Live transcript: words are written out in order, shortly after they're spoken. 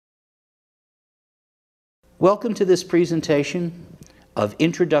Welcome to this presentation of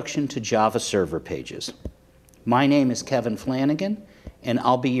Introduction to Java Server Pages. My name is Kevin Flanagan, and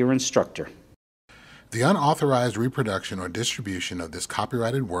I'll be your instructor. The unauthorized reproduction or distribution of this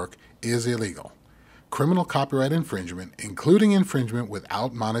copyrighted work is illegal. Criminal copyright infringement, including infringement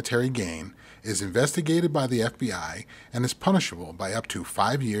without monetary gain, is investigated by the FBI and is punishable by up to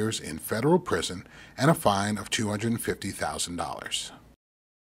 5 years in federal prison and a fine of $250,000.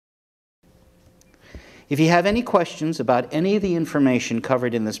 If you have any questions about any of the information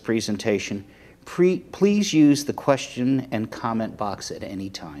covered in this presentation, please use the question and comment box at any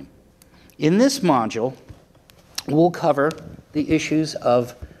time. In this module, we'll cover the issues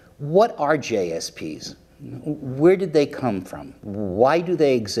of what are JSPs? Where did they come from? Why do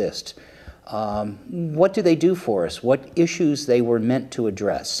they exist? What do they do for us? What issues they were meant to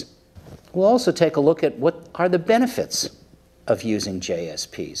address? We'll also take a look at what are the benefits of using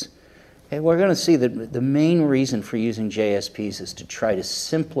JSPs. Okay, we're going to see that the main reason for using JSPs is to try to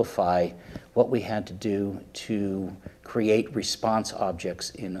simplify what we had to do to create response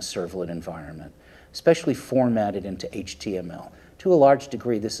objects in a servlet environment, especially formatted into HTML. To a large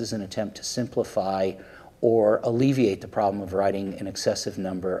degree, this is an attempt to simplify or alleviate the problem of writing an excessive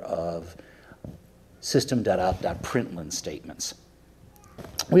number of system.out.println statements.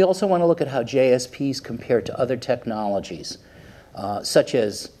 We also want to look at how JSPs compare to other technologies, such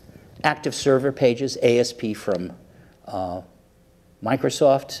as active server pages, ASP from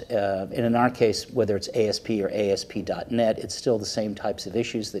Microsoft. And in our case, whether it's ASP or ASP.NET, it's still the same types of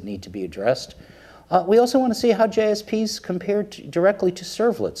issues that need to be addressed. We also want to see how JSPs compare directly to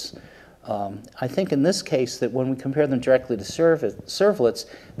servlets. I think in this case that when we compare them directly to servlets,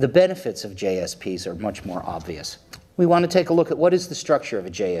 the benefits of JSPs are much more obvious. We want to take a look at what is the structure of a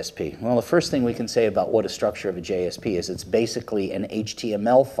JSP. Well, the first thing we can say about what a structure of a JSP is, it's basically an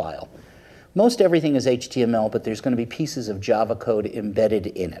HTML file. Most everything is HTML, but there's going to be pieces of Java code embedded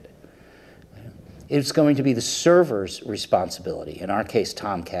in it. It's going to be the server's responsibility, in our case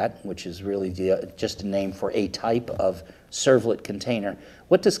Tomcat, which is really just a name for a type of servlet container.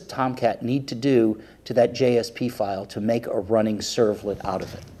 What does Tomcat need to do to that JSP file to make a running servlet out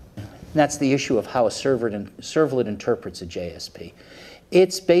of it? And that's the issue of how a servlet interprets a JSP.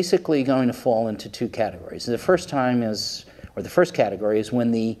 It's basically going to fall into two categories. The first category is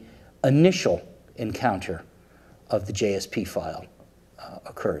when the initial encounter of the JSP file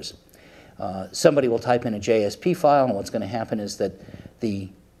occurs. Somebody will type in a JSP file, and what's going to happen is that the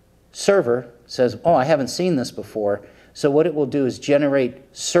server says, oh, I haven't seen this before, so what it will do is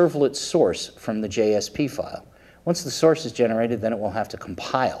generate servlet source from the JSP file. Once the source is generated, then it will have to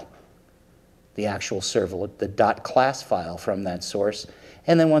compile the actual servlet, the .class file from that source,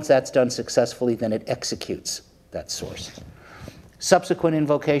 and then once that's done successfully, then it executes that source. Subsequent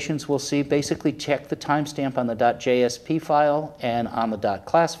invocations we'll see basically check the timestamp on the .jsp file and on the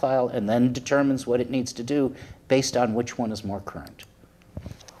 .class file, and then determines what it needs to do based on which one is more current.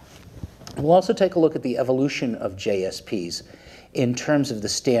 We'll also take a look at the evolution of JSPs in terms of the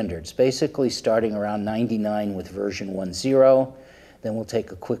standards, basically starting around 99 with version 1.0. Then we'll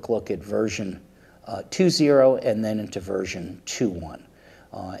take a quick look at version 2.0 and then into version 2.1.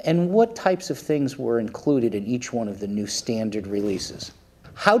 And what types of things were included in each one of the new standard releases.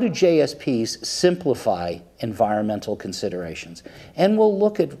 How do JSPs simplify environmental considerations? And we'll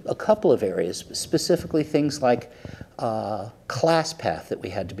look at a couple of areas, specifically things like class path that we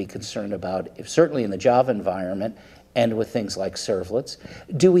had to be concerned about, certainly in the Java environment and with things like servlets.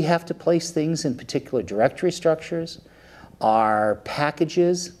 Do we have to place things in particular directory structures? Are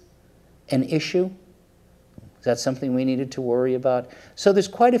packages an issue? Is that something we needed to worry about? So there's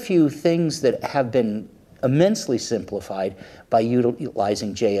quite a few things that have been immensely simplified by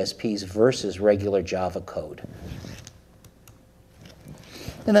utilizing JSPs versus regular Java code.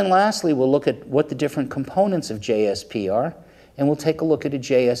 And then lastly, we'll look at what the different components of JSP are, and we'll take a look at a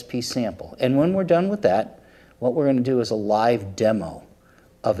JSP sample. And when we're done with that, what we're going to do is a live demo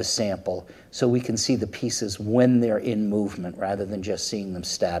of a sample so we can see the pieces when they're in movement rather than just seeing them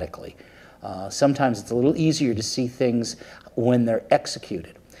statically. Sometimes it's a little easier to see things when they're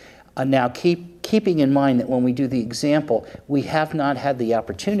executed. Now keeping in mind that when we do the example, we have not had the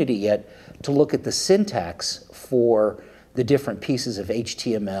opportunity yet to look at the syntax for the different pieces of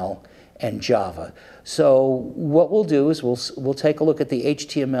HTML and Java. So what we'll do is we'll take a look at the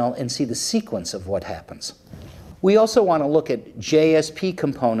HTML and see the sequence of what happens. We also want to look at JSP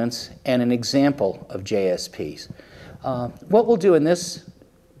components and an example of JSPs. What we'll do in this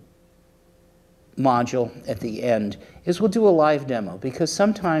module at the end is we'll do a live demo, because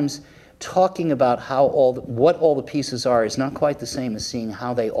sometimes talking about how what all the pieces are is not quite the same as seeing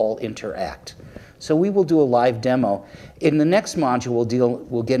how they all interact. So we will do a live demo. In the next module,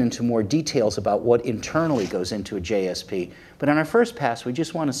 we'll get into more details about what internally goes into a JSP. But on our first pass, we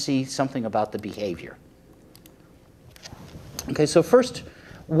just want to see something about the behavior. Okay, so first,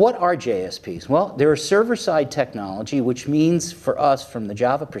 what are JSPs? Well, they're a server-side technology, which means for us, from the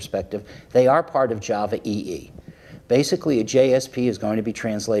Java perspective, they are part of Java EE. Basically, a JSP is going to be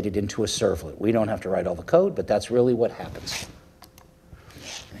translated into a servlet. We don't have to write all the code, but that's really what happens.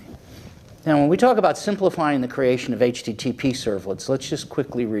 Now, when we talk about simplifying the creation of HTTP servlets, let's just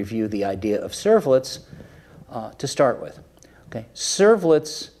quickly review the idea of servlets to start with. Okay,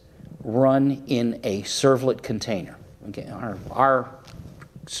 servlets run in a servlet container. Okay, our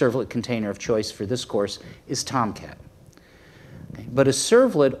servlet container of choice for this course is Tomcat. Okay, but a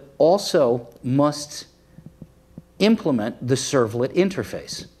servlet also must implement the servlet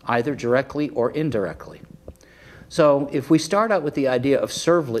interface, either directly or indirectly. So if we start out with the idea of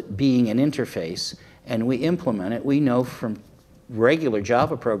servlet being an interface and we implement it, we know from regular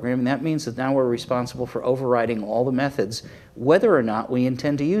Java programming that means that now we're responsible for overriding all the methods, whether or not we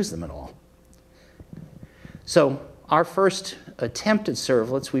intend to use them at all. So our first attempt at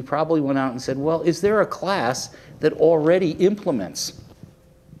servlets, we probably went out and said, well, is there a class that already implements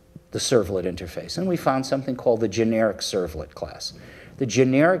the servlet interface? And we found something called the generic servlet class. The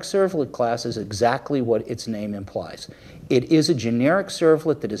generic servlet class is exactly what its name implies. It is a generic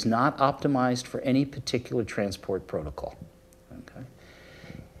servlet that is not optimized for any particular transport protocol. Okay?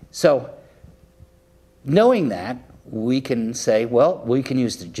 So knowing that, we can say, well, we can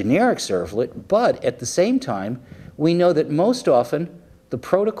use the generic servlet, but at the same time, we know that most often the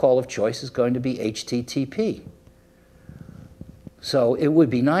protocol of choice is going to be HTTP. So it would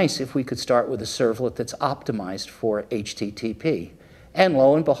be nice if we could start with a servlet that's optimized for HTTP. And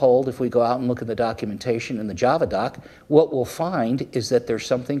lo and behold, if we go out and look at the documentation in the Java doc, what we'll find is that there's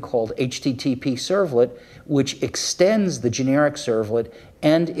something called HTTP servlet, which extends the generic servlet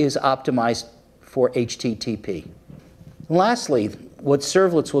and is optimized for HTTP. Lastly, what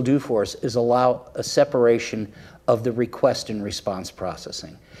servlets will do for us is allow a separation of the request and response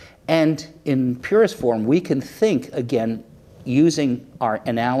processing. And in purest form, we can think, again, using our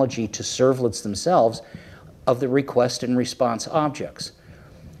analogy to servlets themselves, of the request and response objects.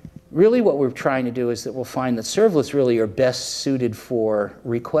 Really what we're trying to do is that we'll find that servlets really are best suited for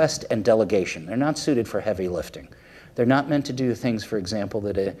request and delegation. They're not suited for heavy lifting. They're not meant to do things, for example,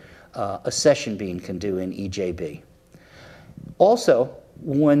 that a session bean can do in EJB. Also,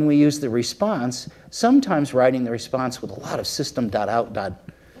 when we use the response, sometimes writing the response with a lot of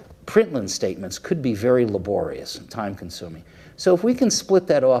system.out.println statements could be very laborious and time-consuming. So if we can split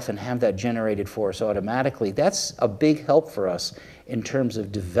that off and have that generated for us automatically, that's a big help for us in terms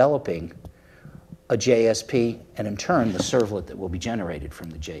of developing a JSP and, in turn, the servlet that will be generated from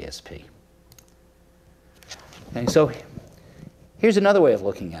the JSP. Okay, so here's another way of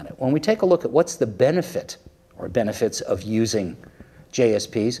looking at it. When we take a look at what's the benefit or benefits of using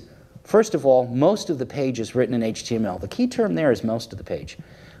JSPs, first of all, most of the page is written in HTML. The key term there is most of the page.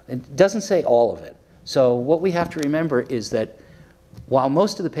 It doesn't say all of it. So what we have to remember is that while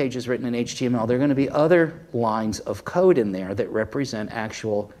most of the page is written in HTML, there are going to be other lines of code in there that represent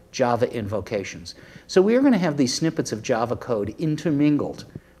actual Java invocations. So we are going to have these snippets of Java code intermingled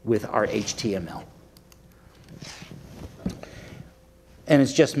with our HTML. And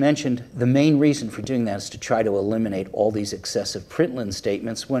as just mentioned, the main reason for doing that is to try to eliminate all these excessive println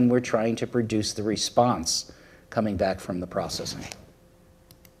statements when we're trying to produce the response coming back from the processing.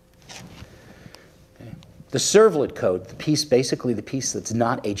 The servlet code, the piece, basically the piece that's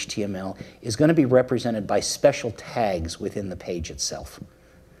not HTML, is going to be represented by special tags within the page itself.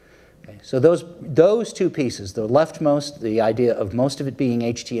 Okay, so those two pieces, the leftmost, the idea of most of it being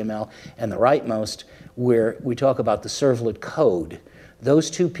HTML, and the rightmost, where we talk about the servlet code,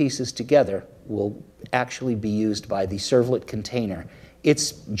 those two pieces together will actually be used by the servlet container,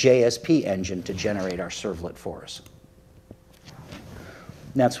 its JSP engine, to generate our servlet for us.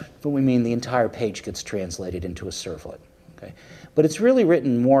 And that's what we mean the entire page gets translated into a servlet. Okay? But it's really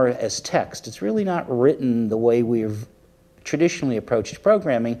written more as text. It's really not written the way we've traditionally approached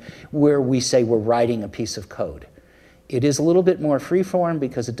programming, where we say we're writing a piece of code. It is a little bit more freeform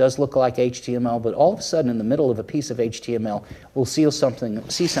because it does look like HTML, but all of a sudden in the middle of a piece of HTML, we'll see something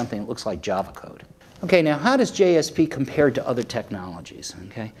that looks like Java code. Okay, now how does JSP compare to other technologies?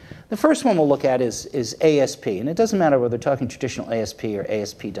 Okay, the first one we'll look at is ASP, and it doesn't matter whether we're talking traditional ASP or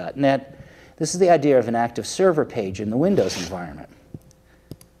ASP.NET. This is the idea of an active server page in the Windows environment.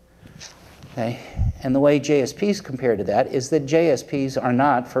 Okay, and the way JSPs compare to that is that JSPs are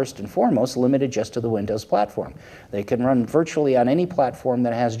not, first and foremost, limited just to the Windows platform. They can run virtually on any platform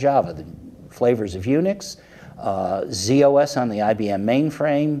that has Java. The flavors of Unix, ZOS on the IBM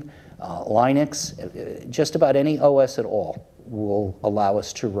mainframe, Linux, just about any OS at all will allow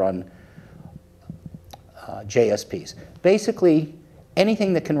us to run JSPs. Basically,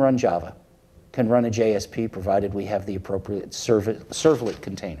 anything that can run Java can run a JSP provided we have the appropriate servlet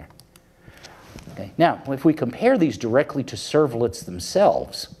container. Okay. Now, if we compare these directly to servlets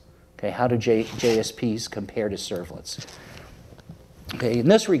themselves, okay, how do JSPs compare to servlets? Okay, in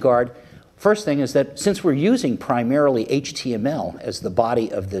this regard, first thing is that since we're using primarily HTML as the body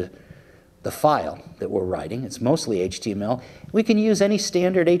of the file that we're writing, it's mostly HTML, we can use any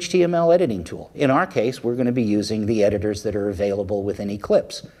standard HTML editing tool. In our case, we're going to be using the editors that are available within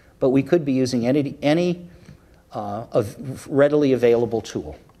Eclipse, but we could be using any readily available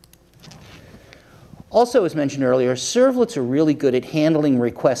tool. Also, as mentioned earlier, servlets are really good at handling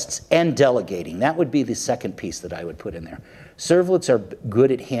requests and delegating. That would be the second piece that I would put in there. Servlets are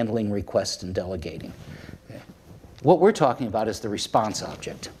good at handling requests and delegating. Okay. What we're talking about is the response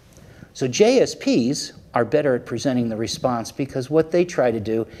object. So JSPs are better at presenting the response because what they try to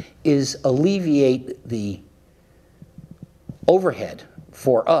do is alleviate the overhead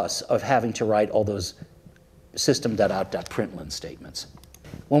for us of having to write all those system.out.println statements.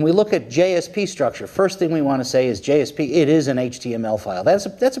 When we look at JSP structure, first thing we want to say is JSP, it is an HTML file.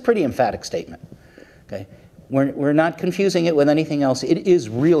 That's a pretty emphatic statement. Okay? We're not confusing it with anything else. It is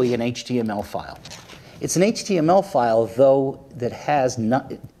really an HTML file. It's an HTML file, though, that has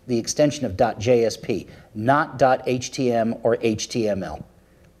not the extension of .JSP, not .htm or HTML.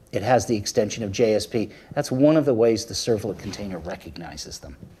 It has the extension of JSP. That's one of the ways the servlet container recognizes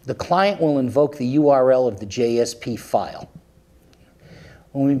them. The client will invoke the URL of the JSP file.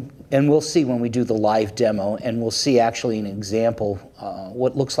 And we'll see when we do the live demo, and we'll see actually an example,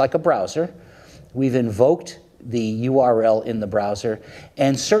 what looks like a browser. We've invoked the URL in the browser,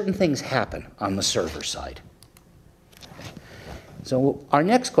 and certain things happen on the server side. So our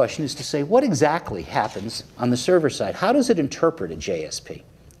next question is to say, what exactly happens on the server side? How does it interpret a JSP?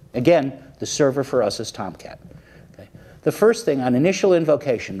 Again, the server for us is Tomcat. Okay. The first thing, on initial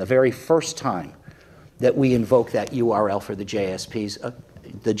invocation, the very first time that we invoke that URL for the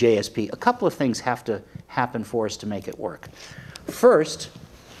JSP, a couple of things have to happen for us to make it work. First,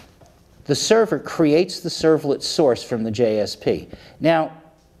 the server creates the servlet source from the JSP. Now,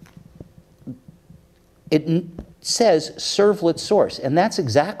 it says servlet source, and that's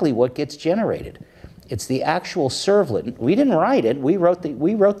exactly what gets generated. It's the actual servlet. We didn't write it. We wrote the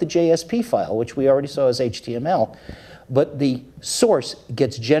JSP file, which we already saw as HTML, but the source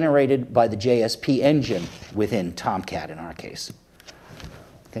gets generated by the JSP engine within Tomcat in our case.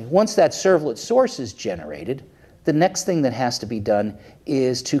 Okay. Once that servlet source is generated, the next thing that has to be done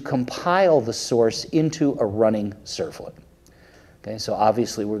is to compile the source into a running servlet. Okay, so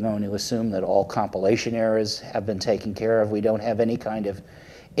obviously we're going to assume that all compilation errors have been taken care of. We don't have any kind of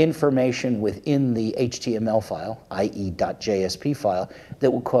information within the HTML file, i.e. .JSP file,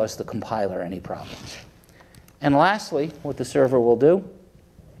 that will cause the compiler any problems. And lastly, what the server will do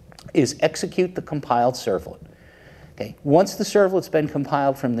is execute the compiled servlet. Okay. Once the servlet's been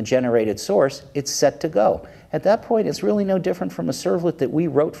compiled from the generated source, it's set to go. At that point, it's really no different from a servlet that we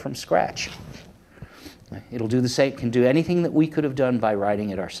wrote from scratch. It'll do the same, can do anything that we could have done by writing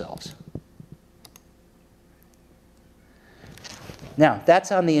it ourselves. Now,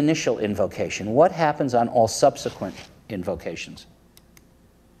 that's on the initial invocation. What happens on all subsequent invocations?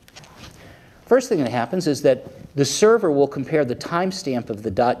 First thing that happens is that the server will compare the timestamp of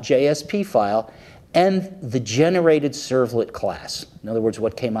the .JSP file and the generated servlet class. In other words,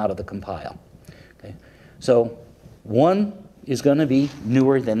 what came out of the compile. Okay? So one is going to be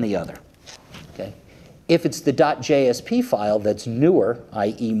newer than the other. Okay? If it's the .JSP file that's newer,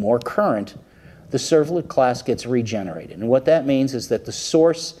 i.e. more current, the servlet class gets regenerated. And what that means is that the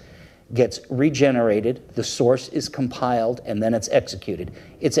source gets regenerated, the source is compiled, and then it's executed.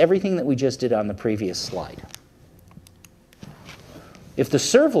 It's everything that we just did on the previous slide. If the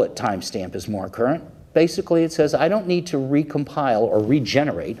servlet timestamp is more current, basically it says I don't need to recompile or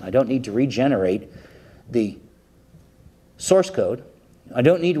regenerate. I don't need to regenerate the source code. I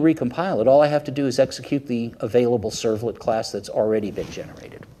don't need to recompile it. All I have to do is execute the available servlet class that's already been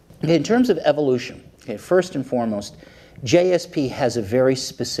generated. Okay, in terms of evolution, okay, first and foremost, JSP has a very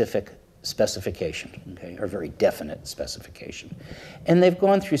specific specification, okay, or very definite specification. And they've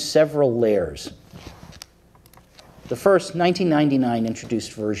gone through several layers. The first, 1999,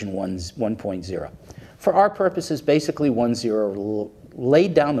 introduced version 1.0. For our purposes, basically 1.0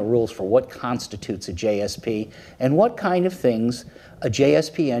 laid down the rules for what constitutes a JSP and what kind of things a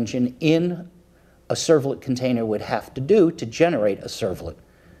JSP engine in a servlet container would have to do to generate a servlet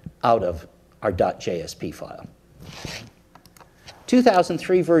out of our .jsp file.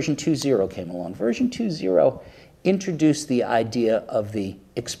 2003, version 2.0 came along. Version 2.0 introduced the idea of the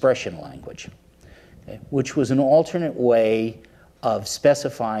expression language, okay, which was an alternate way of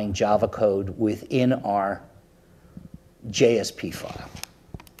specifying Java code within our JSP file.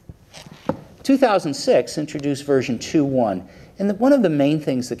 2006 introduced version 2.1, and one of the main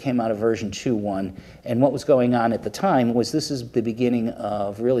things that came out of version 2.1 and what was going on at the time was this is the beginning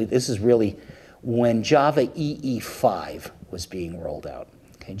of this is really when Java EE5 was being rolled out.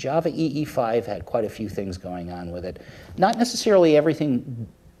 Okay, Java EE5 had quite a few things going on with it, not necessarily everything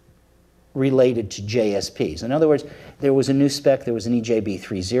related to JSPs. In other words, there was a new spec, there was an EJB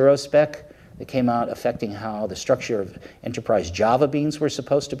 3.0 spec that came out affecting how the structure of enterprise Java beans were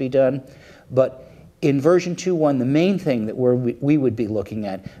supposed to be done. But in version 2.1, the main thing that we would be looking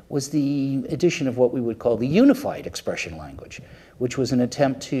at was the addition of what we would call the unified expression language, which was an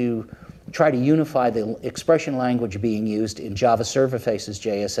attempt to try to unify the expression language being used in Java Server Faces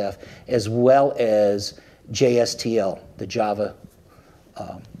JSF as well as JSTL, the Java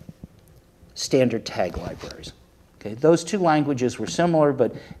standard tag libraries. Okay, those two languages were similar,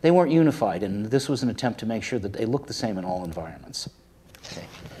 but they weren't unified, and this was an attempt to make sure that they look the same in all environments. Okay.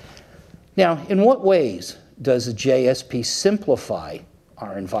 Now, in what ways does a JSP simplify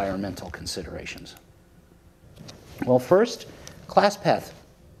our environmental considerations? Well, first, class path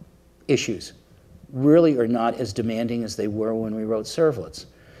issues really are not as demanding as they were when we wrote servlets.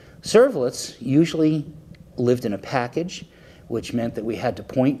 Servlets usually lived in a package, which meant that we had to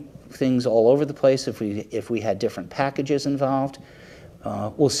point things all over the place if we had different packages involved.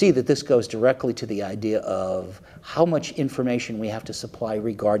 We'll see that this goes directly to the idea of how much information we have to supply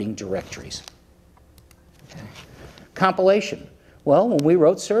regarding directories. Okay. Compilation. Well, when we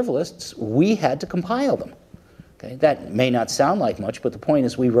wrote servlets, we had to compile them. Okay. That may not sound like much, but the point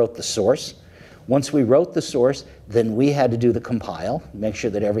is we wrote the source. Once we wrote the source, then we had to do the compile, make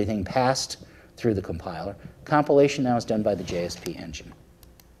sure that everything passed through the compiler. Compilation now is done by the JSP engine.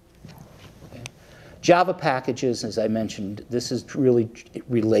 Java packages, as I mentioned, this is really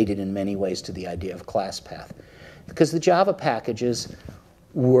related in many ways to the idea of class path. Because the Java packages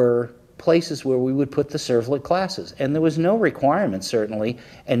were places where we would put the servlet classes. And there was no requirement, certainly,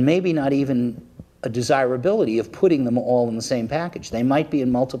 and maybe not even a desirability of putting them all in the same package. They might be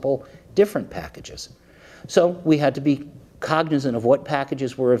in multiple different packages. So we had to be cognizant of what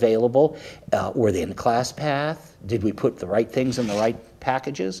packages were available. Were they in the class path? Did we put the right things in the right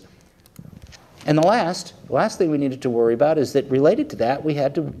packages? And the last thing we needed to worry about is that related to that, we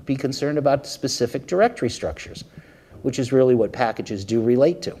had to be concerned about specific directory structures, which is really what packages do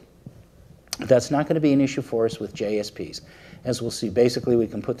relate to. That's not going to be an issue for us with JSPs. As we'll see, basically we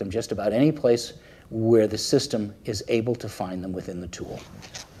can put them just about any place where the system is able to find them within the tool.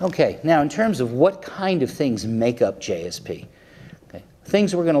 Okay, now in terms of what kind of things make up JSP, okay,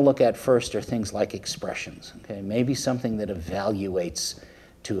 things we're going to look at first are things like expressions. Okay, maybe something that evaluates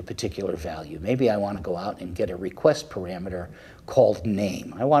to a particular value. Maybe I want to go out and get a request parameter called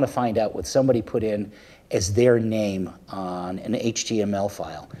name. I want to find out what somebody put in as their name on an HTML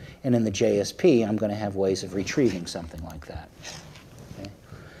file. And in the JSP, I'm going to have ways of retrieving something like that. Okay.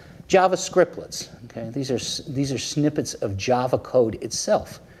 Java scriptlets. Okay. These are snippets of Java code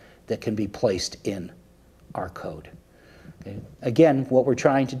itself that can be placed in our code. Okay. Again, what we're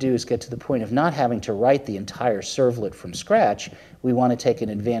trying to do is get to the point of not having to write the entire servlet from scratch. We want to take an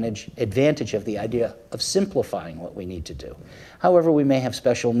advantage of the idea of simplifying what we need to do. However, we may have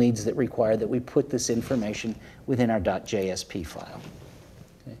special needs that require that we put this information within our .jsp file.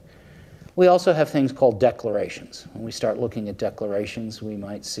 Okay. We also have things called declarations. When we start looking at declarations, we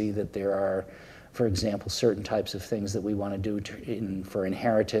might see that there are, for example, certain types of things that we want to do for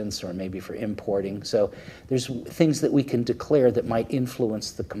inheritance or maybe for importing. So there's things that we can declare that might influence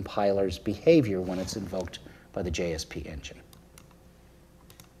the compiler's behavior when it's invoked by the JSP engine.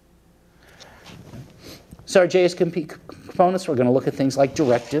 So our JSP components, we're going to look at things like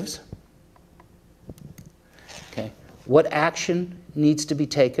directives. Okay. What action needs to be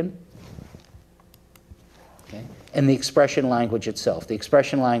taken? Okay. And the expression language itself. The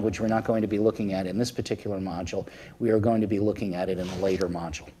expression language we're not going to be looking at in this particular module. We are going to be looking at it in a later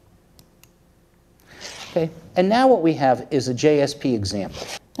module. Okay. And now what we have is a JSP example.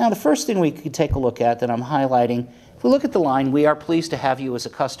 Now the first thing we could take a look at that I'm highlighting, if we look at the line, "We are pleased to have you as a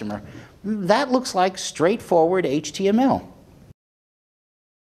customer," that looks like straightforward HTML.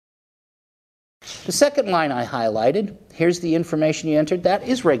 The second line I highlighted, here's the information you entered, that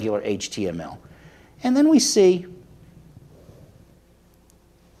is regular HTML. And then we see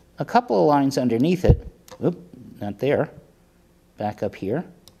a couple of lines underneath it, oop, not there, back up here,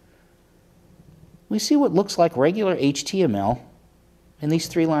 we see what looks like regular HTML in these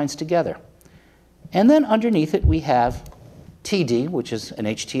three lines together. And then underneath it we have TD, which is an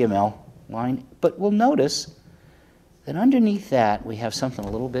HTML line, but we'll notice that underneath that we have something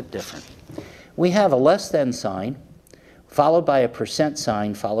a little bit different. We have a less than sign, followed by a percent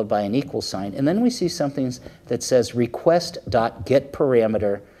sign, followed by an equal sign, and then we see something that says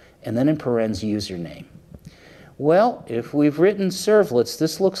request.getParameter, and then in parens username. Well, if we've written servlets,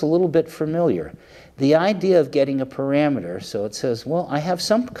 this looks a little bit familiar. The idea of getting a parameter, so it says, well, I have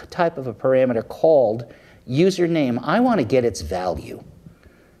some type of a parameter called username. I want to get its value.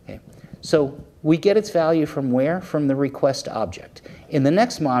 Okay. So we get its value from where? From the request object. In the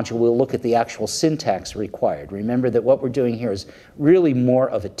next module, we'll look at the actual syntax required. Remember that what we're doing here is really more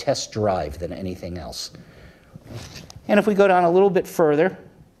of a test drive than anything else. And if we go down a little bit further,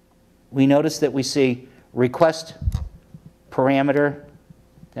 we notice that we see request parameter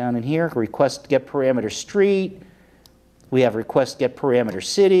down in here, request get parameter street, we have request get parameter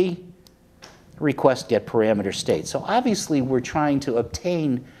city, request get parameter state. So obviously we're trying to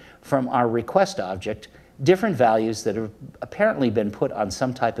obtain from our request object different values that have apparently been put on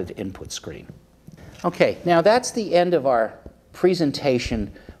some type of input screen. Okay, now that's the end of our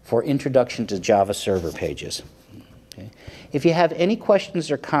presentation for Introduction to Java Server Pages. Okay. If you have any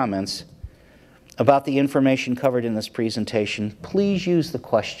questions or comments about the information covered in this presentation, please use the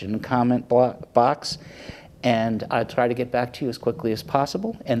question and comment box, and I'll try to get back to you as quickly as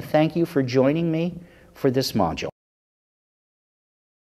possible. And thank you for joining me for this module.